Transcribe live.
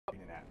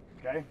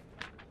Okay?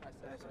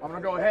 I'm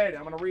going to go ahead.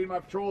 I'm going to read my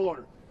patrol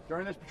order.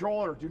 During this patrol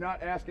order, do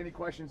not ask any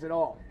questions at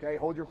all. Okay?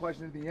 Hold your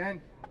questions at the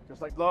end.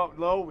 Just like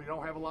low, we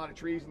don't have a lot of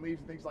trees and leaves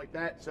and things like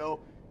that, so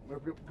we're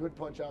good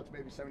punch out to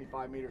maybe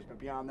 75 meters, but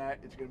beyond that,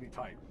 it's going to be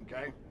tight.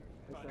 Okay?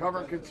 Cover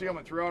and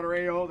concealment throughout our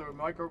AO. There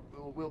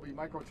will be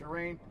micro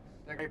terrain.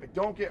 Okay, but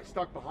don't get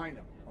stuck behind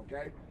them.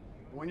 Okay?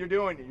 When you're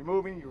doing it, you're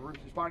moving, you're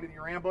responding to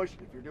your ambush.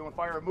 If you're doing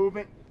fire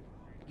movement,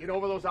 get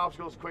over those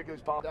obstacles as quickly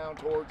as possible down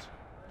towards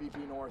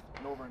BP North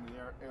and over into the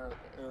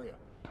area.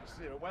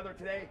 See, the weather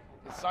today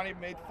is sunny,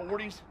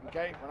 mid-40s.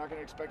 Okay, we're not going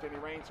to expect any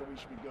rain, so we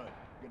should be good.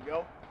 Good to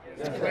go?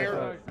 It's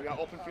clear. We got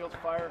open fields of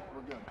fire.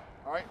 We're good.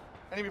 All right.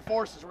 Enemy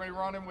forces, we're going to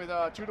run in with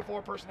 2 to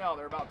 4 personnel.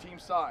 They're about team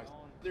size.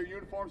 Their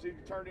uniforms need to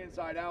be turned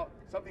inside out.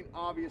 Something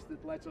obvious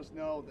that lets us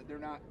know that they're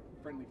not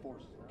friendly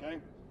forces. Okay.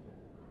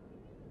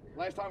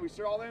 Last time we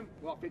saw them,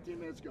 well, 15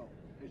 minutes ago.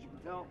 As you can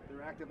tell,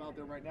 they're active out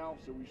there right now,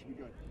 so we should be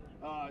good.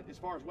 As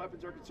far as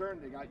weapons are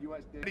concerned, they got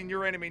U.S. Letting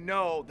your enemy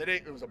know that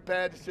it was a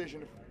bad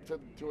decision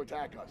to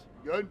attack us.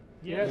 Good?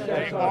 Yes,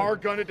 they are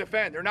going to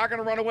defend. They're not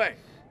going to run away.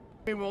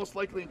 They will most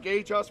likely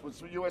engage us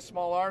with U.S.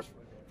 small arms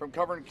from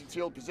cover and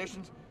concealed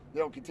positions.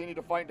 They'll continue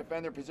to fight and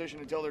defend their position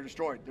until they're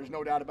destroyed. There's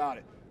no doubt about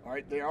it. All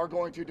right? They are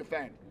going to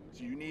defend.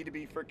 So you need to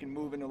be freaking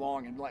moving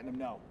along and letting them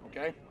know.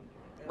 Okay?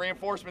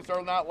 Reinforcements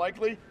are not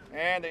likely,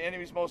 and the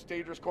enemy's most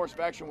dangerous course of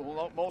action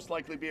will most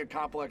likely be a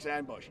complex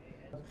ambush.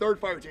 Third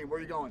fire team, where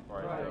are you going?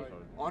 Right.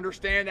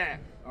 Understand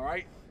that, all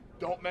right?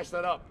 Don't mess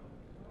that up.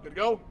 Good to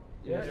go?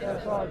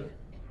 Yes, Sergeant.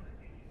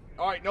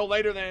 All right, no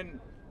later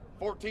than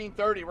 14:30,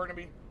 we're going to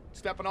be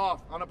stepping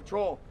off on a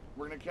patrol.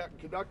 We're going to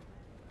conduct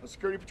a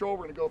security patrol.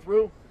 We're going to go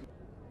through.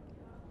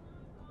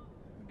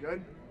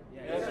 Good?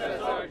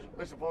 Yes, Sergeant.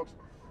 Listen, folks,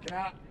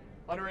 cannot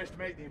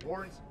underestimate the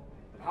importance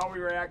of how we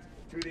react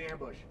to the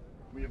ambush.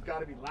 We have got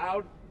to be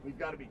loud. We've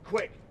got to be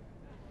quick.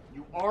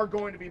 You are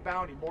going to be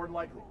bounding, more than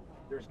likely.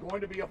 There's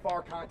going to be a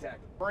far contact.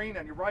 Marine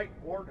on your right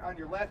or on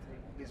your left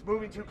is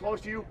moving too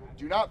close to you.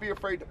 Do not be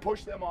afraid to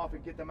push them off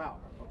and get them out,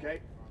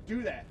 okay?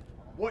 Do that.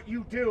 What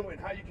you do and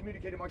how you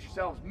communicate amongst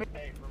yourselves.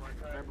 Hey,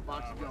 grab a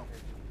box and go.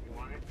 You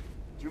want it?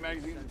 2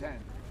 magazines of 10.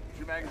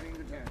 2 magazines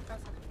of 10.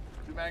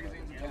 2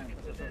 magazines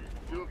of 10.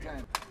 2 of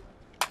 10.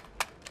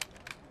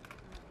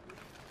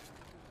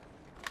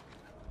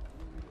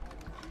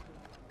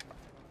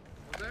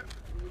 What's that?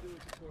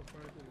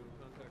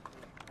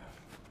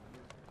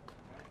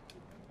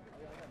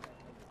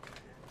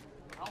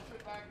 I'll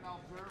sit back and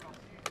I'll observe. I'll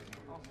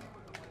see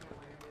what the plan is.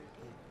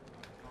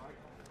 All right.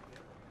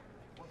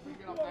 Once we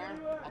get up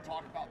there, I'll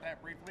talk about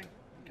that briefly.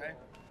 Okay.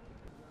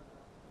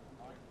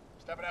 All right.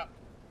 Step it out.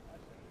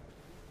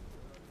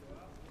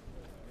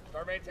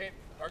 Start maintaining.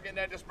 Start getting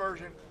that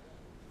dispersion.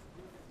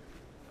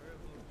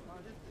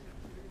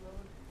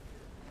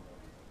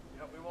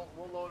 Yep,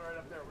 we'll load right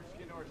up there. We're just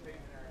getting to our staging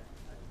area.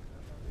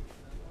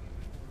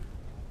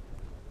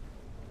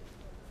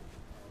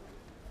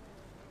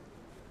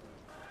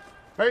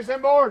 Face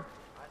inboard.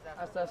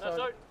 That's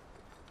Sergeant.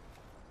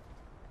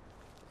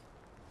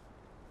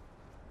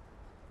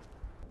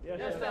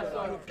 Yes,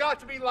 Sergeant. You've got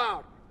to be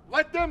loud.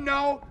 Let them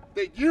know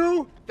that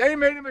they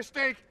made a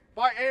mistake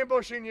by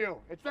ambushing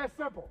you. It's that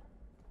simple.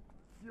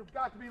 You've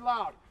got to be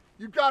loud.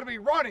 You've got to be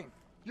running.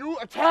 You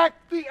attack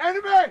the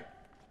enemy.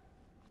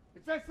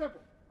 It's that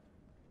simple.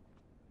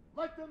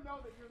 Let them know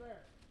that you're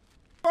there.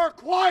 You are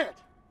quiet.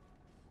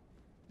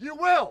 You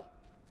will.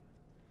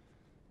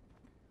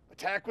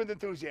 Attack with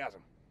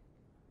enthusiasm.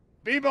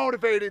 Be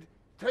motivated.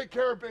 Take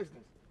care of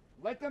business.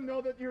 Let them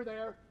know that you're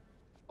there.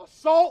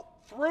 Assault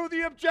through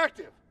the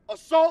objective.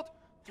 Assault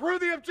through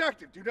the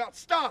objective. Do not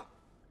stop.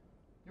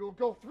 You will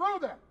go through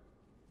them.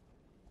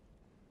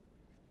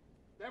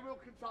 Then we'll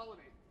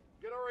consolidate.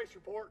 Get our race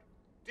report.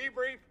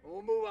 Debrief, and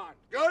we'll move on.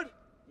 Good?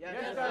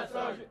 Yes,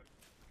 Sergeant.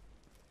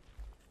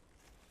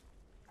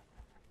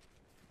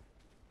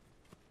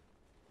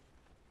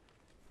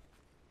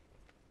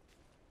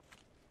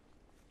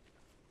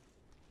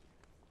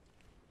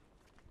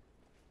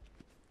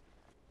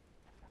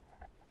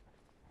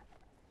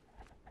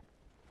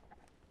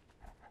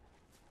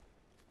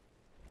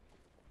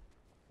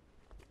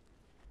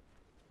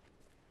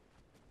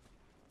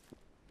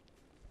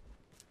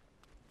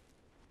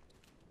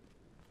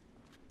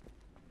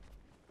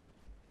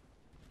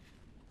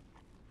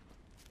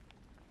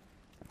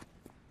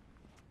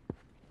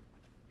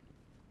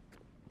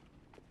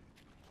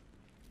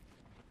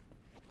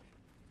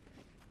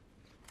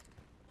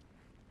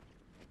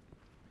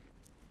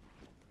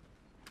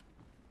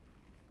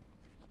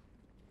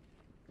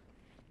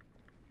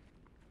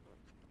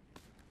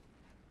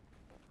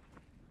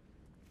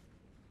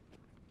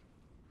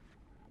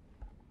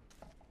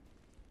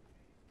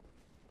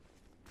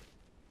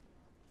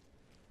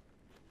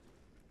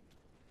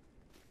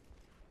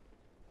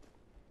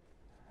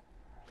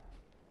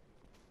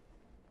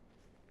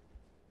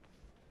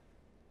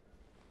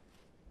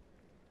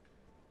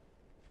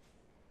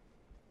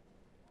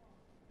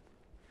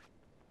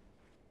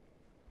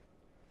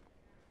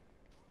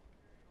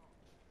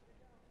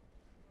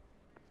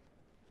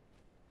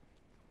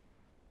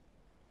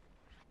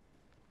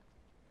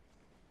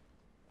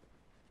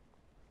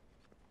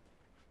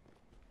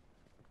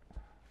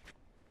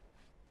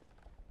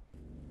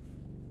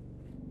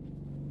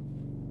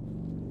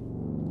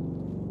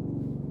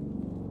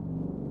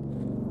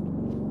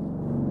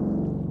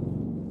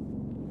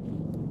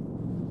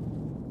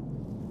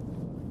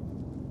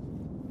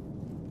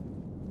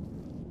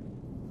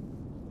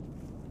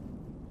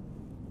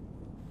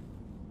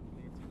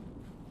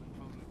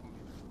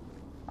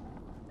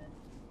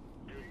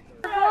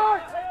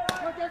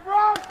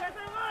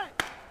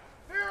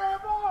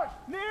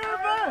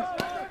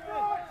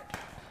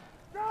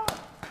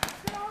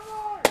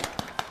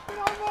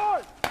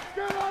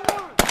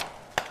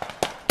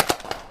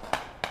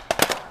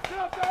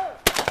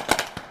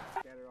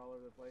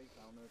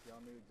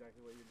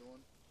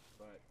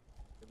 but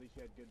at least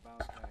you had good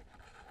bounce back.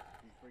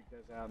 You freaked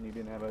us out and you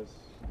didn't have us.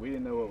 We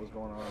didn't know what was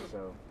going on,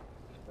 so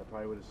that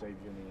probably would have saved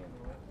you in the end.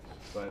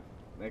 But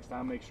next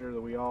time, make sure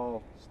that we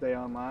all stay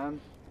online.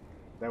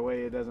 That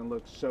way it doesn't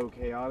look so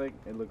chaotic.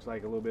 It looks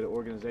like a little bit of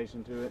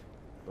organization to it,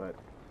 but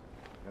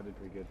I did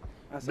pretty good.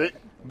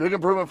 Big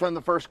improvement from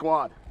the first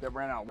squad that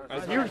ran out.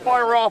 If you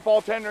fire off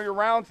all 10 of your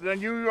rounds, then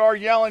you are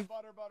yelling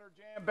butter, butter,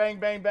 jam, bang,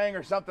 bang, bang,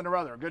 or something or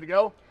other. Good to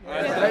go?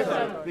 Yes,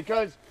 sir.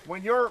 Because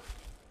when your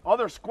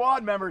other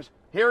squad members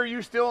hear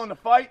you still in the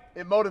fight,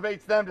 it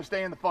motivates them to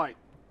stay in the fight.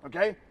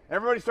 Okay?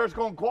 Everybody starts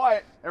going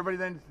quiet. Everybody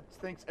then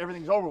thinks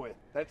everything's over with.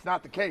 That's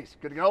not the case.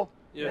 Good to go?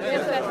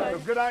 Yes, sir. So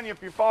good on you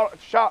if you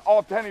shot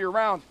all 10 of your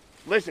rounds.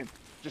 Listen,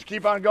 just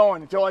keep on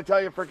going until I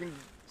tell you freaking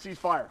cease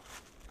fire.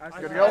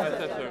 Good to go? Yes,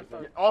 sir.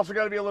 You also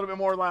got to be a little bit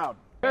more loud.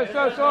 Yes,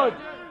 sir,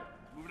 Sergeant.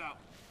 Move it out.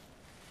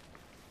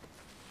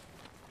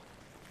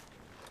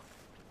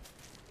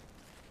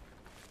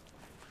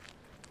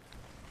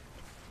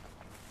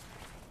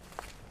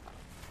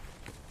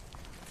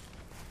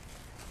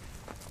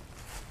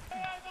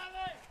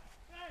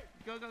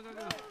 Go, go, go,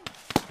 go.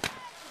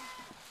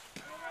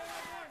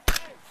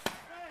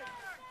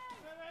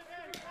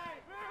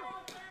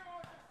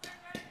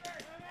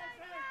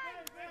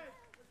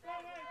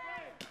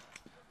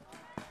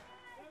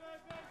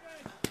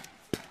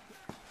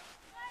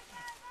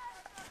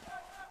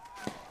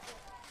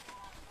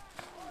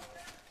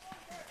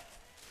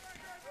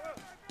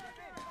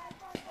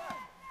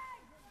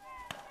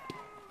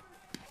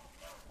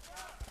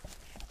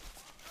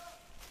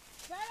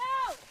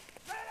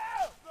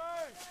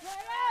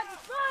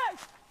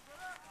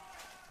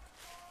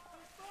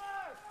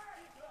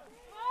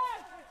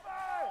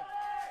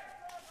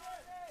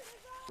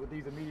 With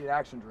these immediate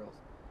action drills.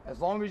 As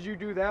long as you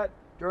do that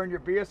during your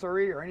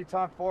BSRE or any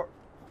time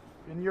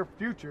in your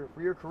future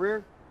for your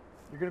career,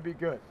 you're going to be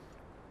good.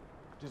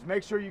 Just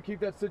make sure you keep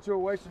that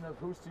situation of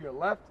who's to your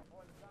left.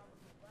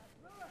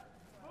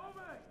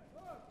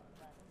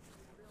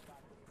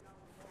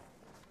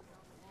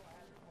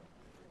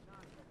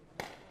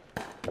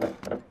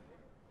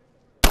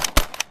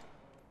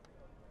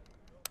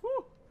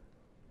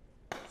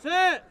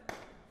 Set.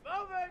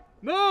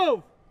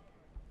 Move.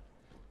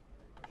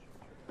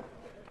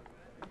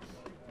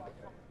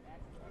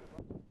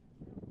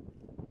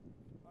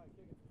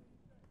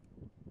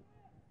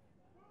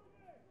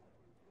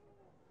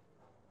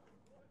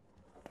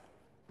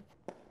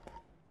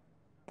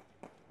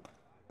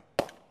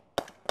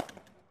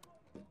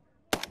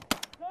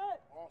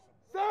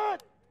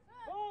 Set!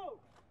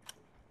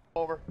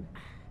 Over.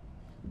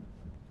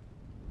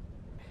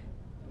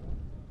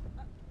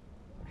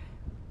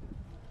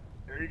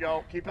 There you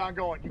go. Keep on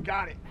going. You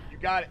got it. You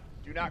got it.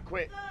 Do not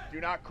quit.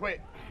 Do not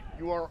quit.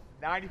 You are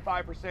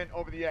 95%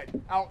 over the edge.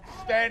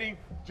 Outstanding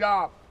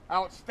job.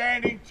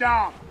 Outstanding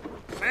job.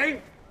 See?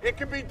 It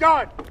can be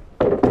done.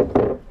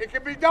 It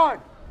can be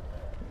done.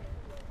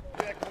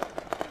 Yeah,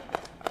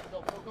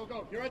 go, go, go,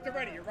 go. You're at the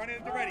ready. You're running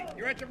at the ready.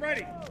 You're at the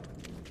ready.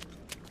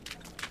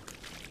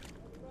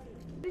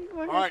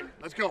 All right,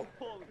 let's go.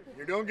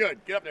 You're doing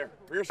good. Get up there.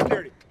 For your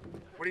security.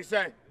 What do you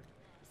say?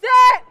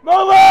 Set.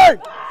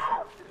 Moving!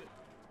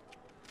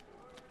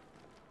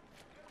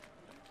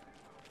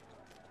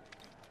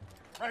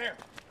 Right here.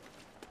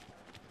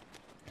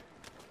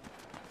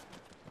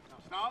 Now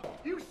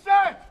stop. You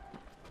set!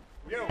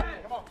 You.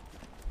 Come on.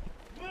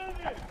 Move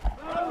it.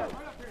 Right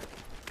up here.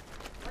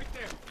 Right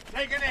there.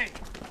 Take an aim.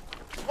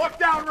 Look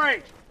down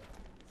range.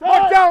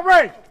 Look down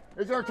range.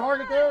 Is there a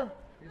target there?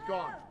 He's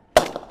gone.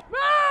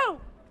 Move.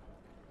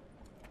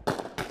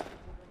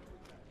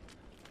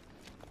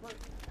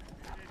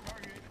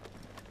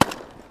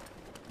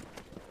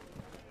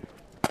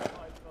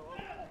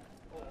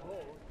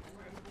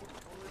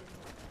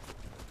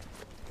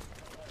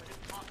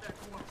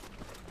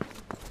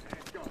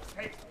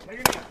 Take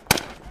a knee.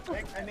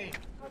 Take a knee.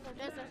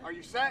 Are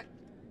you set?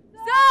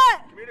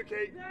 Set.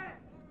 Communicate. Set.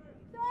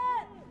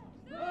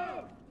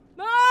 Move.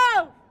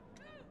 Move.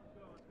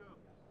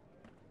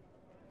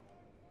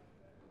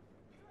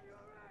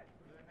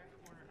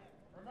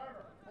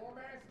 Remember,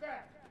 4-man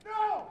stack.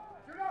 No!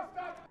 Do not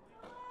stop.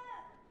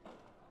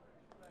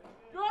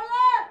 Go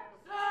left.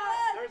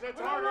 There's a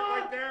target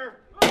right there.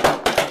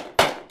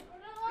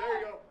 There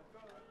you go.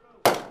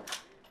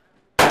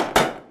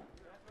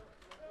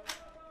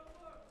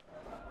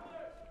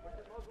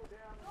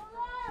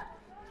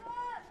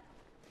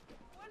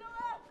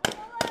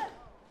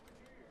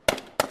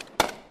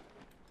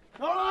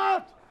 Go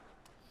left.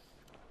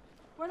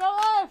 We're no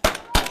left.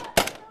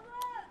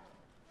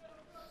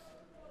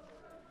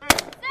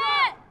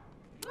 Set!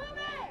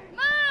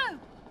 Move!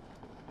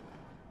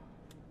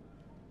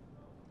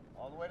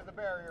 All the way to the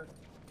barrier.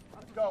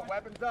 Let's go.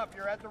 Weapons up.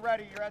 You're at the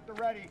ready. You're at the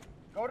ready.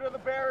 Go to the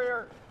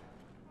barrier.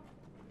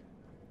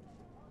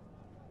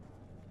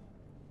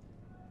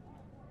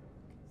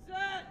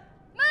 Set.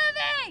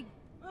 Moving!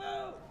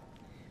 Move.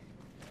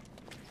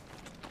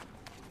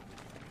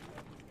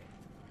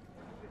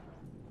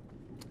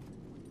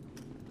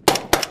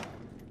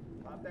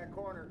 Pop that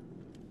corner.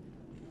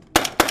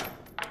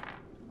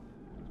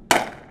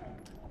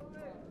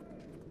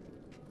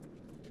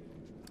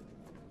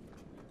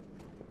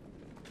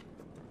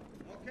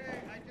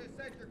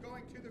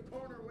 the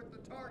corner with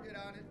the target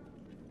on it.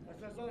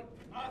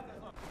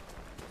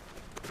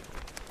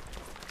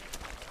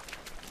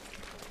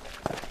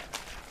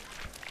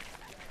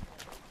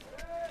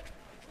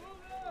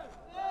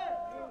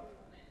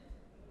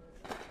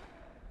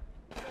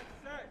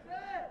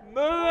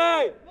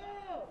 Moving!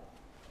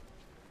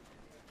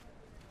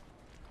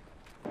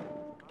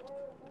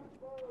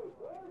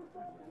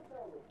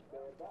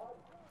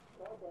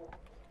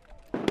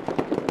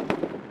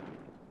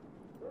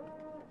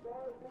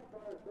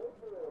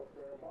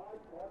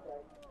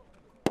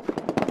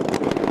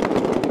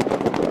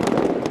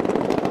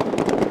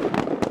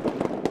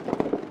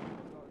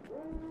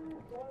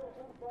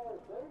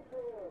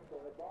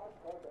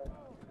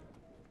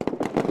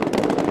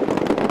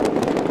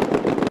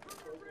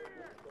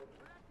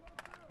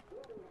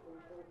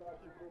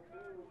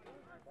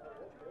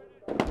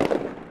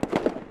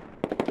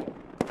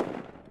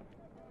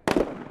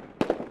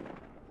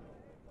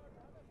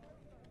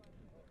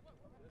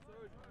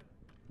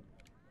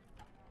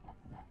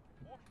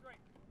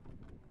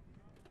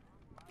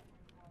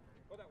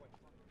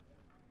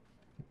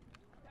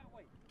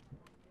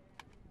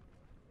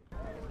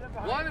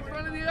 One in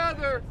front of the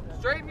other.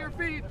 Straighten your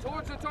feet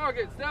towards the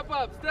target. Step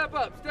up, step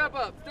up, step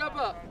up, step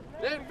up.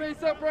 Then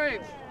face up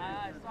range.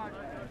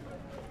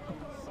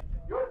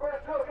 Your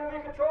first drill is going to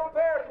be control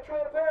pair.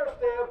 Control pair.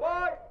 Stand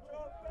by.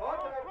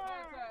 Contact.